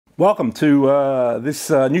Welcome to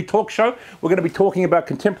this new talk show. We're going to be talking about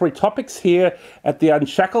contemporary topics here at the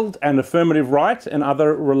Unshackled and Affirmative Right and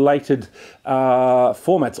other related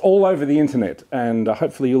formats all over the internet. And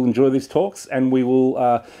hopefully you'll enjoy these talks, and we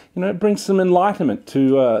will bring some enlightenment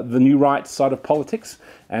to the new right side of politics,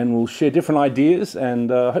 and we'll share different ideas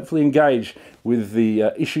and hopefully engage with the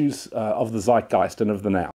issues of the zeitgeist and of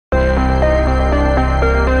the now.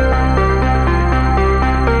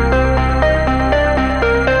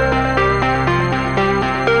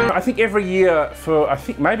 I think every year for,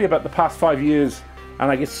 maybe about the past 5 years,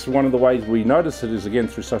 and I guess one of the ways we notice it is again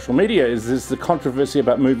through social media, is the controversy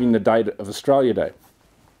about moving the date of Australia Day.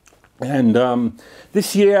 And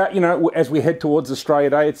this year, as we head towards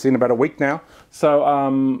Australia Day, it's in about a week now,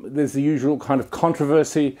 so there's the usual kind of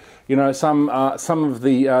controversy. Some of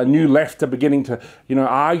the new left are beginning to,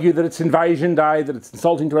 argue that it's Invasion Day, that it's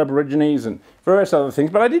insulting to Aborigines and various other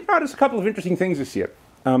things. But I did notice a couple of interesting things this year.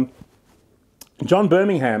 John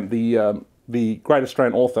Birmingham, the great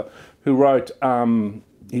Australian author, who wrote,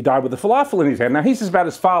 he died with a falafel in his hand. Now, he's about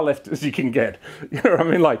as far left as you can get. You know what I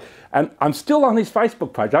mean? And I'm still on his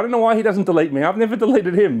Facebook page. I don't know why he doesn't delete me. I've never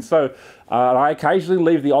deleted him. So I occasionally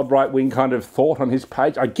leave the odd right-wing kind of thought on his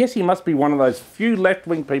page. I guess he must be one of those few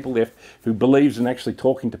left-wing people left who believes in actually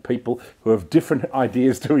talking to people who have different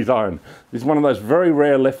ideas to his own. He's one of those very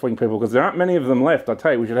rare left-wing people, because there aren't many of them left. I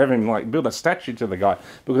tell you, we should have him build a statue to the guy.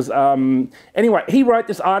 Because anyway, he wrote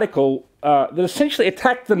this article that essentially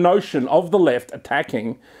attacked the notion of the left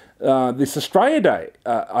attacking this Australia Day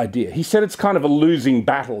idea. He said it's kind of a losing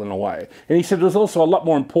battle in a way. And he said there's also a lot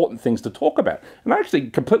more important things to talk about. And I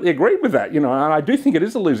actually completely agreed with that, and I do think it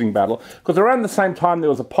is a losing battle, because around the same time there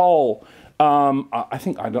was a poll, I'm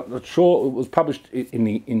not sure, it was published in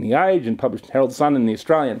the Age and published in Herald Sun and the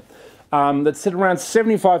Australian, that said around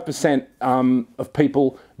 75% of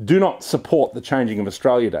people do not support the changing of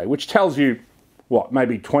Australia Day, which tells you, what,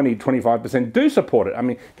 maybe 20, 25% do support it. I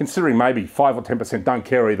mean, considering maybe 5 or 10% don't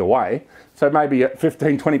care either way, so maybe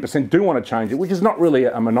 15, 20% do want to change it, which is not really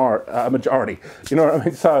a majority. You know what I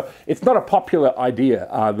mean? So it's not a popular idea,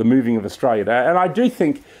 the moving of Australia Day. And I do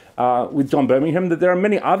think, with John Birmingham, that there are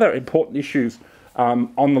many other important issues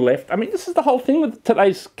on the left. I mean, this is the whole thing with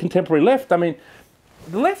today's contemporary left. I mean,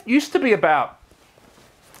 the left used to be about,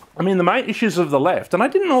 the main issues of the left, and I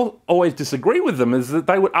didn't always disagree with them, is that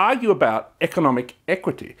they would argue about economic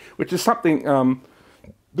equity, which is something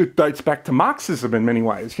that dates back to Marxism in many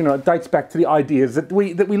ways. It dates back to the ideas that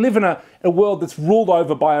we live in a world that's ruled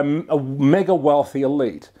over by a mega wealthy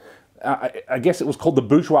elite. I guess it was called the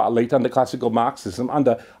bourgeois elite under classical Marxism.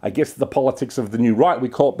 Under, I guess, the politics of the new right, we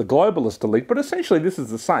call it the globalist elite, but essentially this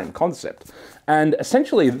is the same concept. And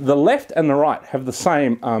essentially the left and the right have the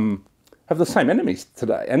same enemies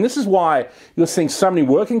today. And this is why you're seeing so many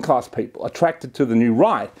working class people attracted to the new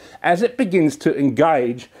right as it begins to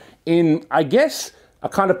engage in, I guess, a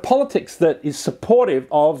kind of politics that is supportive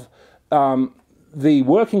of the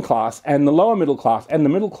working class and the lower middle class and the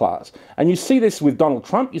middle class. And you see this with Donald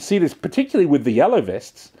Trump. You see this particularly with the yellow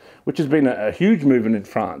vests, which has been a huge movement in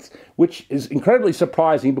France, which is incredibly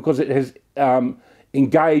surprising because it has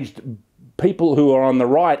engaged people who are on the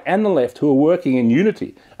right and the left who are working in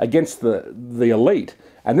unity against the elite.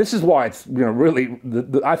 And this is why it's really,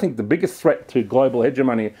 I think, the biggest threat to global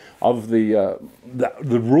hegemony of the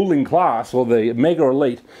ruling class or the mega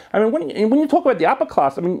elite. I mean, when you talk about the upper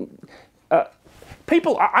class, I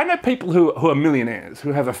know people who are millionaires,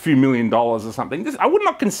 who have a few $1 million or something. I would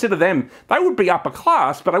not consider them, they would be upper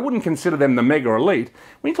class, but I wouldn't consider them the mega elite.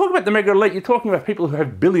 When you talk about the mega elite, you're talking about people who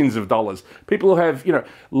have billions of dollars, people who have,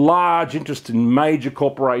 large interest in major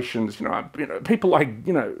corporations, people like,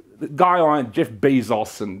 the guy like Jeff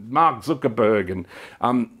Bezos and Mark Zuckerberg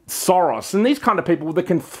and Soros, and these kind of people that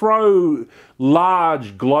can throw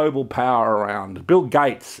large global power around, Bill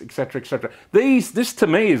Gates, etc., etc. This to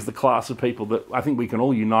me is the class of people that I think we can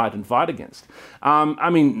all unite and fight against.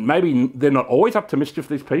 Maybe they're not always up to mischief,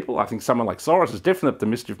 these people. I think someone like Soros is definitely up to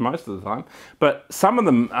mischief most of the time. But some of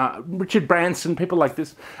them, Richard Branson, people like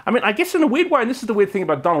this, I guess in a weird way, and this is the weird thing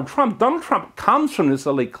about Donald Trump comes from this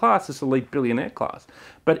elite class, this elite billionaire class.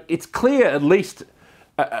 But it's clear, at least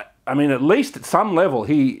at some level,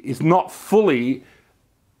 he is not fully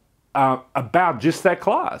about just that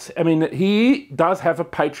class. He does have a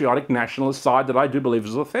patriotic nationalist side that I do believe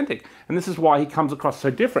is authentic. And this is why he comes across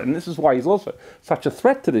so different. And this is why he's also such a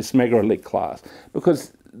threat to this mega elite class.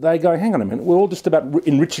 Because they go, hang on a minute, we're all just about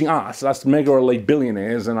enriching us mega elite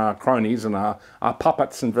billionaires and our cronies and our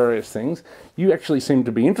puppets and various things. You actually seem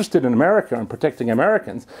to be interested in America and protecting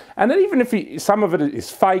Americans. And that even if some of it is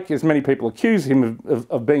fake, as many people accuse him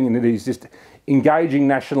of being, and he's just engaging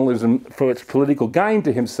nationalism for its political gain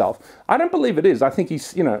to himself, I don't believe it is. I think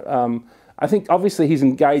he's, I think obviously he's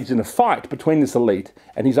engaged in a fight between this elite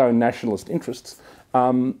and his own nationalist interests.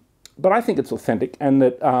 But I think it's authentic, and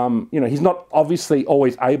that he's not obviously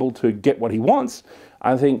always able to get what he wants.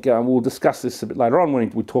 I think we'll discuss this a bit later on when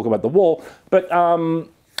we talk about the wall. But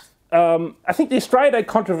I think the Australia Day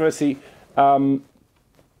controversy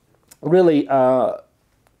really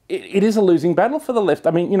it is a losing battle for the left.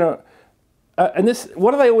 I mean, and this,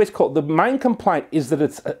 what do they always call it? The main complaint is that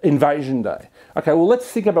it's Invasion Day. Okay, well, let's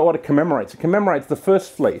think about what it commemorates. It commemorates the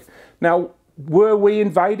First Fleet. Now, were we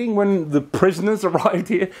invading when the prisoners arrived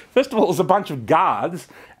here? First of all, it was a bunch of guards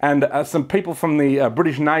and some people from the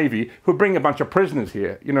British Navy who bring a bunch of prisoners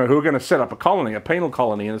here, who are going to set up a colony, a penal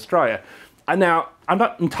colony in Australia. And now, I'm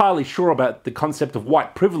not entirely sure about the concept of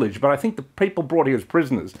white privilege, but I think the people brought here as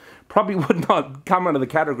prisoners probably would not come under the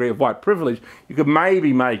category of white privilege. You could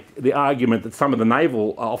maybe make the argument that some of the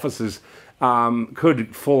naval officers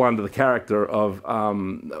could fall under the character of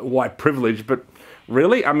white privilege, but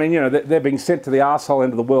really, I mean, they're being sent to the arsehole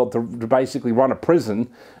end of the world to basically run a prison.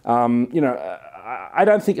 I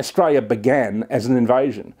don't think Australia began as an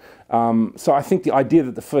invasion. So I think the idea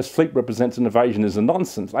that the First Fleet represents an invasion is a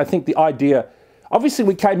nonsense. I think the idea, obviously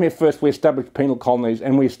we came here first, we established penal colonies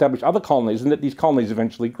and we established other colonies, and that these colonies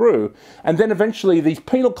eventually grew. And then eventually these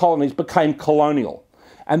penal colonies became colonial.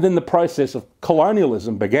 And then the process of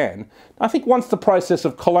colonialism began. I think once the process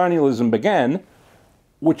of colonialism began,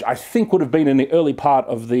 which I think would have been in the early part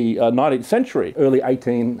of the 19th century, early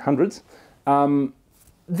 1800s,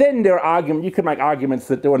 then you could make arguments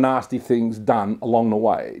that there were nasty things done along the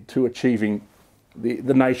way to achieving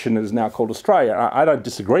the nation that is now called Australia. I don't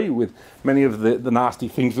disagree with many of the nasty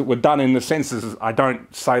things that were done in the census. I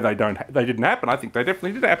don't say they didn't happen. I think they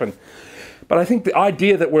definitely did happen. But I think the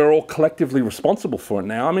idea that we're all collectively responsible for it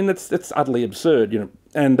now, I mean, it's utterly absurd,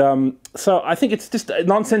 And so I think it's just a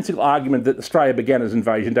nonsensical argument that Australia began as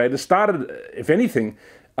Invasion Day. It started, if anything,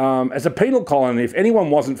 as a penal colony. If anyone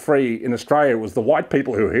wasn't free in Australia, it was the white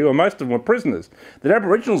people who were here, and most of them were prisoners. The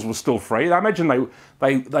Aboriginals were still free. I imagine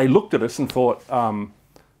they looked at us and thought,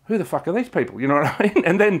 who the fuck are these people? You know what I mean?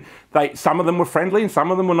 And then some of them were friendly and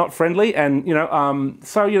some of them were not friendly. And,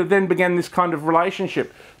 so then began this kind of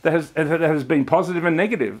relationship that has been positive and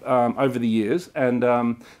negative over the years,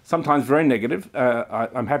 and sometimes very negative,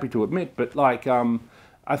 I'm happy to admit. But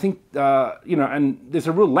I think, and there's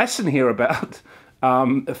a real lesson here about,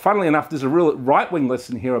 funnily enough, there's a real right-wing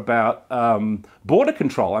lesson here about border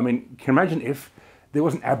control. I mean, can you imagine if there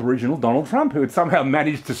was an Aboriginal Donald Trump who had somehow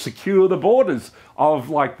managed to secure the borders of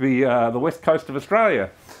the west coast of Australia,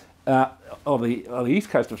 or the east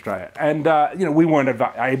coast of Australia, and we weren't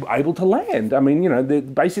able to land. I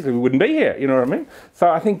mean, basically we wouldn't be here. You know what I mean? So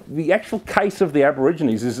I think the actual case of the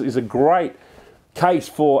Aborigines is a great case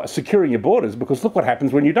for securing your borders, because look what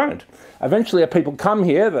happens when you don't. Eventually, people come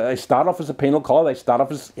here, they start off as a penal colony, they start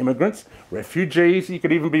off as immigrants, refugees. You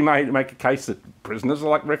could even make a case that prisoners are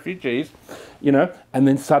like refugees, and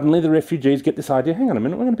then suddenly the refugees get this idea, hang on a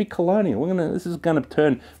minute, we're going to be colonial. This is going to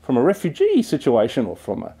turn from a refugee situation or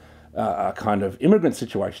from a kind of immigrant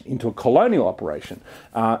situation into a colonial operation.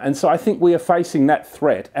 And so I think we are facing that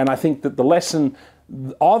threat, and I think that the lesson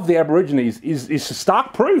of the Aborigines is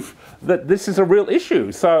stark proof that this is a real issue.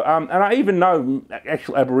 So, and I even know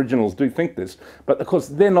actual Aboriginals do think this, but of course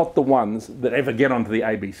they're not the ones that ever get onto the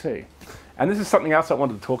ABC. And this is something else I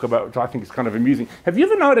wanted to talk about, which I think is kind of amusing. Have you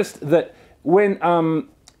ever noticed that when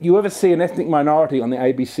you ever see an ethnic minority on the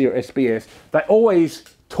ABC or SBS, they always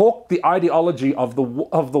talk the ideology of the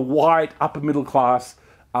white upper middle class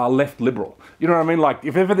left liberal? You know what I mean? Like,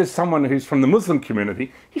 if ever there's someone who's from the Muslim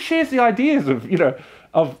community, he shares the ideas of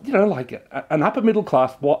like an upper middle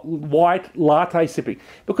class white latte sipping,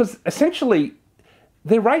 because essentially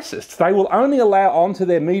they're racists. They will only allow onto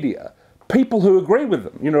their media people who agree with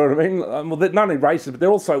them. You know what I mean? Well, they're not only racist, but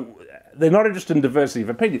they're not interested in diversity of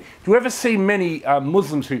opinion. Do you ever see many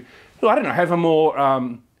Muslims who I don't know, have a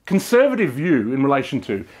more conservative view in relation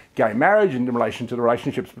to gay marriage and in relation to the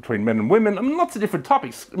relationships between men and women? I mean, lots of different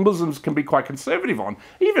topics Muslims can be quite conservative on.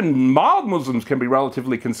 Even mild Muslims can be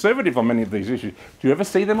relatively conservative on many of these issues. Do you ever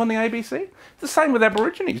see them on the ABC? It's the same with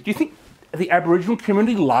Aborigines. Do you think the Aboriginal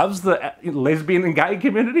community loves the lesbian and gay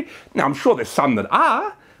community? Now, I'm sure there's some that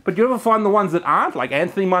are, But you ever find the ones that aren't? Like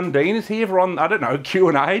Anthony Mundine is here on, I don't know,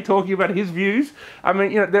 Q&A talking about his views. I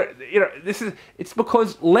mean, it's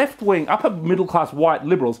because left-wing, upper middle-class white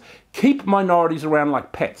liberals keep minorities around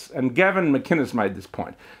like pets. And Gavin McInnes made this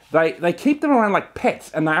point. They keep them around like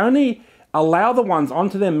pets, and they only allow the ones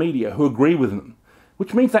onto their media who agree with them,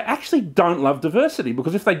 which means they actually don't love diversity,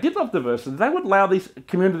 because if they did love diversity, they would allow these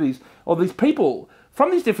communities or these people from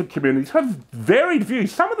these different communities who have varied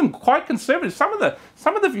views, some of them quite conservative. Some of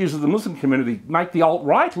the views of the Muslim community make the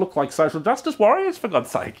alt-right look like social justice warriors, for God's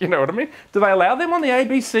sake, you know what I mean? Do they allow them on the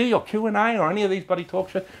ABC or Q&A or any of these bloody talk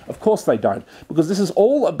shows? Of course they don't, because this is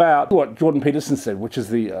all about what Jordan Peterson said, which is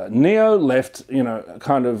the neo-left,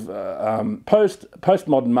 kind of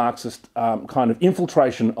postmodern Marxist kind of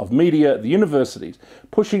infiltration of media, the universities,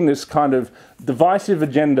 pushing this kind of divisive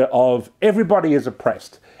agenda of everybody is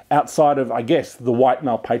oppressed, outside of, I guess, the white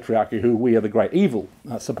male patriarchy, who we are the great evil,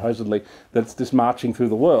 supposedly, that's just marching through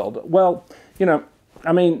the world. Well,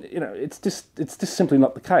 it's just simply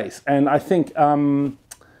not the case. And I think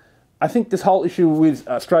this whole issue with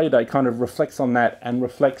Australia Day kind of reflects on that, and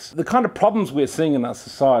reflects the kind of problems we're seeing in our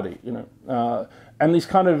society. And these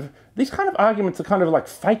kind of arguments are kind of like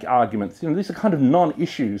fake arguments. These are kind of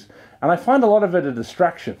non-issues, and I find a lot of it a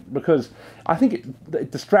distraction, because I think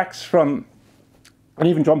it distracts from. And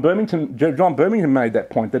even John Birmingham made that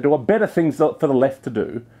point, that there were better things for the left to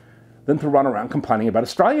do than to run around complaining about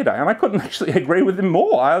Australia Day. And I couldn't actually agree with him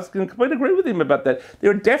more. I was going to completely agree with him about that. There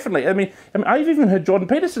are definitely, I've even heard Jordan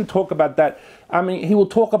Peterson talk about that. He will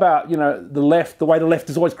talk about, the left, the way the left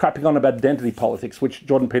is always crapping on about identity politics, which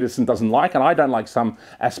Jordan Peterson doesn't like. And I don't like some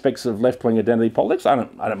aspects of left-wing identity politics. I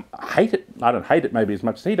don't hate it. I don't hate it maybe as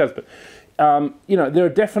much as he does. But, there are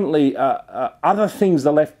definitely other things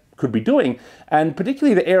the left could be doing, and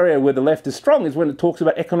particularly the area where the left is strong is when it talks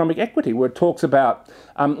about economic equity, where it talks about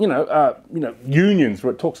unions,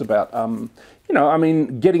 where it talks about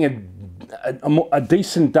getting a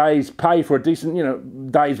decent day's pay for a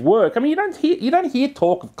decent day's work. You don't hear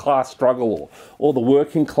talk of class struggle or the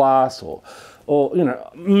working class or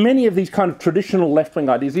many of these kind of traditional left-wing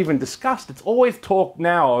ideas even discussed. It's always talk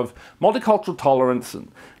now of multicultural tolerance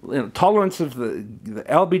and tolerance of the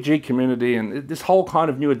LBG community, and this whole kind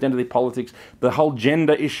of new identity politics, the whole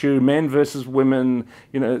gender issue, men versus women,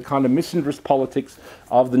 kind of misandrist politics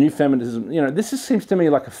of the new feminism. This seems to me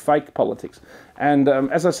like a fake politics. And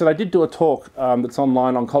as I said, I did do a talk that's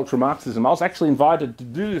online on cultural Marxism. I was actually invited to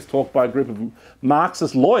do this talk by a group of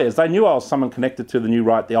Marxist lawyers. They knew I was someone connected to the new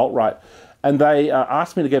right, the alt-right. And they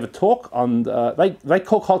asked me to give a talk on, they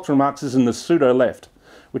call cultural Marxism the pseudo-left,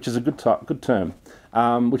 which is a good term,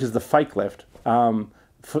 which is the fake left,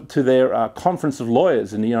 to their conference of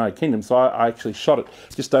lawyers in the United Kingdom. So I actually shot it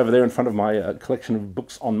just over there in front of my collection of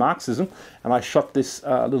books on Marxism, and I shot this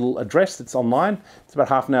little address that's online. It's about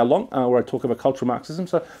half an hour long, where I talk about cultural Marxism.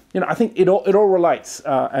 So, I think it all relates,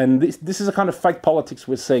 and this is a kind of fake politics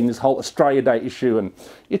we're seeing, this whole Australia Day issue, and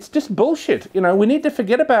it's just bullshit. We need to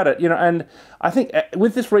forget about it, and I think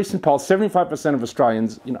with this recent poll, 75% of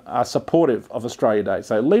Australians, are supportive of Australia Day.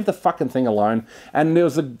 So leave the fucking thing alone. And there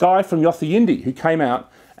was a guy from Yothu who came out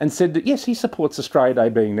and said that, yes, he supports Australia Day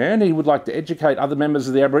being there, and he would like to educate other members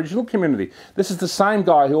of the Aboriginal community. This is the same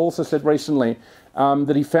guy who also said recently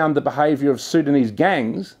that he found the behaviour of Sudanese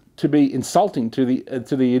gangs to be insulting to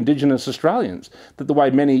the Indigenous Australians, that the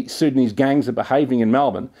way many Sudanese gangs are behaving in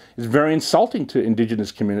Melbourne is very insulting to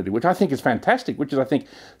Indigenous community, which I think is fantastic, which is, I think,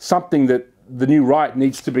 something that the new right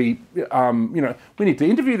needs to be, we need to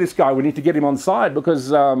interview this guy, we need to get him on side, because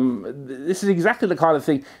this is exactly the kind of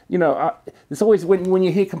thing, there's always, when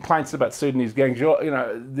you hear complaints about Sudanese gangs,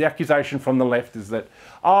 the accusation from the left is that,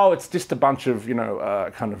 it's just a bunch of,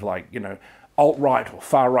 kind of like, alt-right or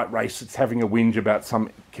far-right racists having a whinge about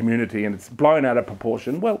some community, and it's blown out of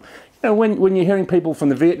proportion. Well, when you're hearing people from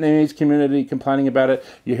the Vietnamese community complaining about it,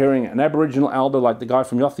 you're hearing an Aboriginal elder like the guy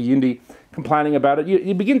from Yothu complaining about it,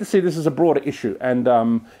 you begin to see this as a broader issue, and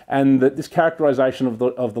that this characterisation of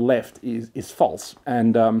the left is false,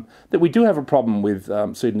 and that we do have a problem with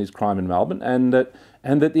Sudanese crime in Melbourne, and that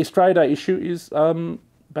the Australia Day issue is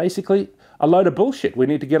basically a load of bullshit. We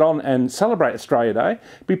need to get on and celebrate Australia Day,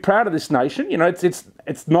 be proud of this nation.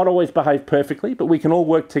 It's not always behaved perfectly, but we can all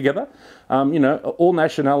work together. All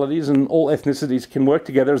nationalities and all ethnicities can work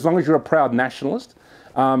together as long as you're a proud nationalist.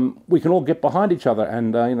 We can all get behind each other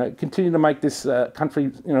and continue to make this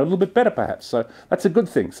country a little bit better, perhaps. So that's a good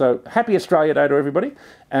thing. So happy Australia Day to everybody,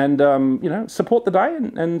 and support the day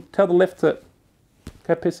and tell the left to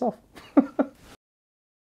go piss off.